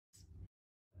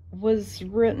was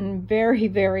written very,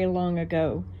 very long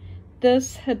ago.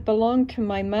 This had belonged to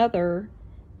my mother.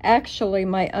 Actually,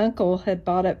 my uncle had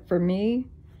bought it for me,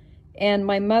 and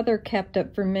my mother kept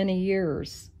it for many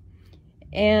years.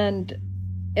 And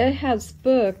it has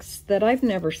books that I've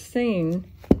never seen,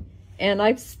 and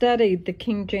I've studied the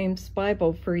King James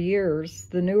Bible for years,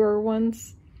 the newer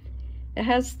ones. It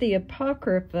has the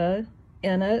Apocrypha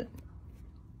in it,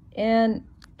 and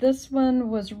this one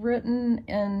was written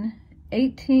in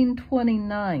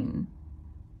 1829.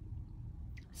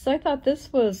 So I thought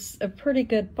this was a pretty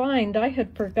good find. I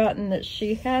had forgotten that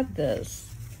she had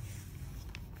this.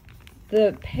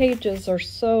 The pages are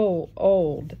so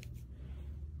old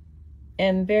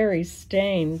and very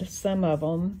stained, some of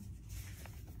them.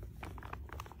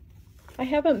 I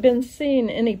haven't been seeing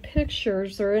any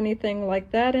pictures or anything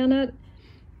like that in it,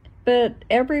 but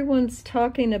everyone's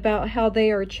talking about how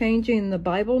they are changing the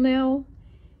Bible now,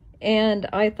 and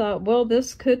I thought, well,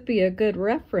 this could be a good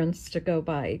reference to go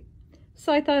by.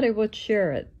 So I thought I would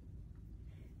share it.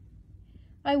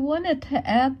 I wanted to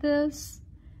add this.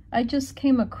 I just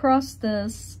came across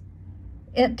this.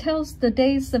 It tells the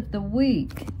days of the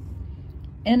week,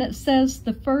 and it says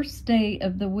the first day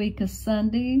of the week is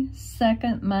Sunday,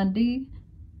 second Monday,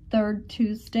 third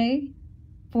Tuesday,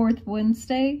 fourth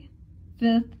Wednesday,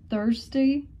 fifth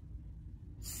Thursday,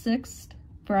 sixth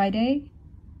Friday,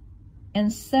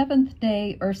 and seventh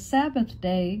day or Sabbath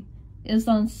day is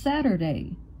on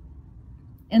Saturday.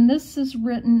 And this is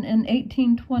written in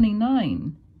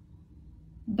 1829.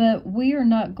 But we are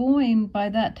not going by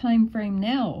that time frame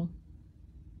now.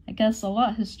 I guess a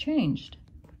lot has changed.